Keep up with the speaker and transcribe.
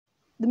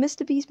The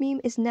MrBeast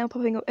meme is now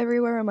popping up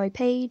everywhere on my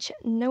page.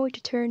 Nowhere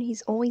to turn,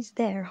 he's always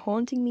there,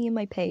 haunting me in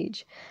my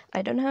page.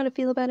 I don't know how to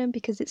feel about him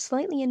because it's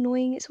slightly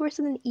annoying. It's worse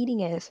than eating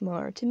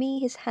ASMR. To me,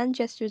 his hand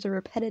gestures are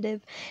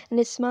repetitive, and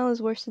his smile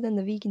is worse than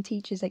the vegan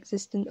teacher's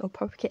existent or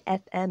Pocket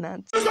FM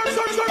ads.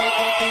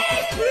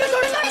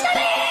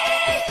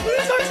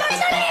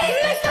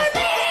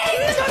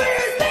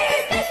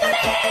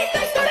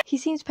 He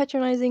seems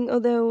patronizing,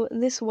 although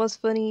this was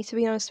funny. To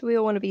be honest, we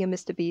all want to be a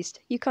MrBeast.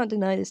 You can't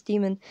deny this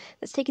demon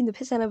that's taking the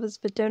piss out of us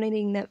for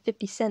donating that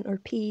 50 cent or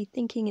P,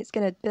 thinking it's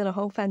gonna build a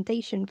whole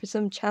foundation for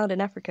some child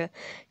in Africa.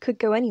 Could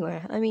go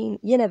anywhere. I mean,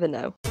 you never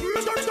know.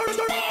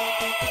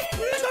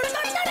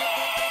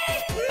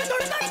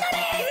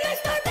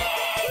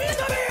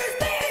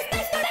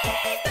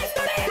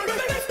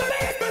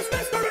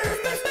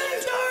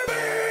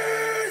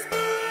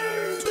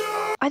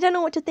 I don't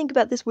know what to think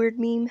about this weird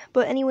meme,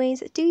 but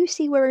anyways, do you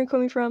see where I'm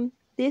coming from?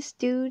 This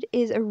dude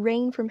is a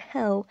rain from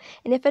hell,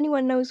 and if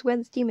anyone knows where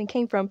this demon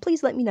came from,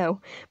 please let me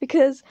know,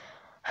 because,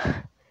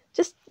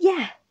 just,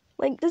 yeah,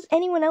 like, does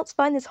anyone else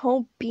find this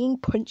whole being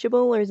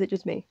punchable, or is it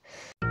just me?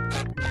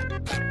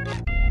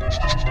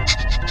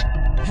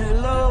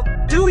 Hello,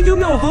 do you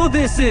know who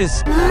this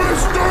is?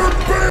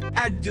 MrBeast!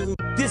 I do.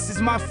 This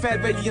is my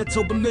favorite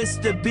YouTuber,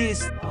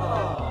 MrBeast.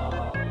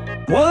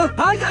 Well,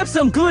 I have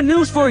some good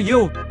news for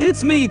you.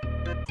 It's me.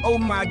 Oh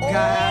my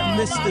God,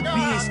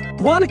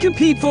 MrBeast. Want to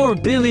compete for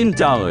 $1 billion?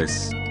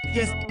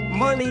 Yes,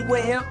 money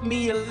will help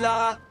me a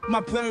lot.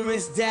 My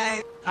parents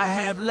died. I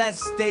have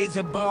less stage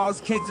of balls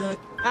kicked.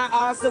 I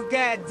also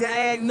got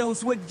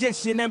diagnosed with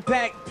Genshin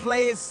Impact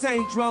Player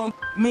Syndrome,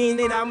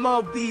 meaning I'm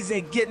obese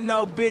and get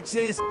no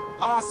bitches.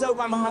 Also,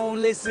 I'm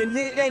homeless and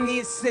it ain't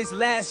here since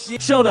last year.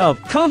 Shut up.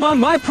 Come on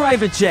my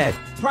private jet.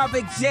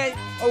 Private jet?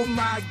 Oh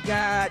my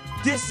God,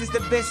 this is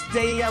the best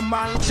day of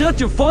my life. Shut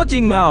your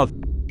fucking mouth.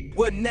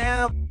 What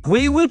now?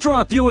 We will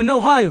drop you in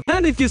Ohio,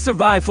 and if you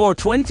survive for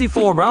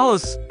 24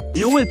 hours,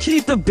 you will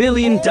keep the $1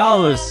 billion.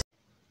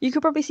 You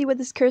could probably see where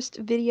this cursed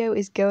video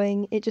is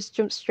going. It just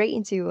jumped straight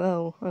into,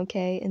 oh,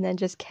 okay, and then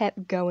just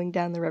kept going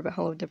down the rabbit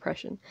hole of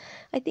depression.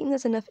 I think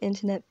that's enough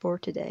internet for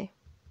today.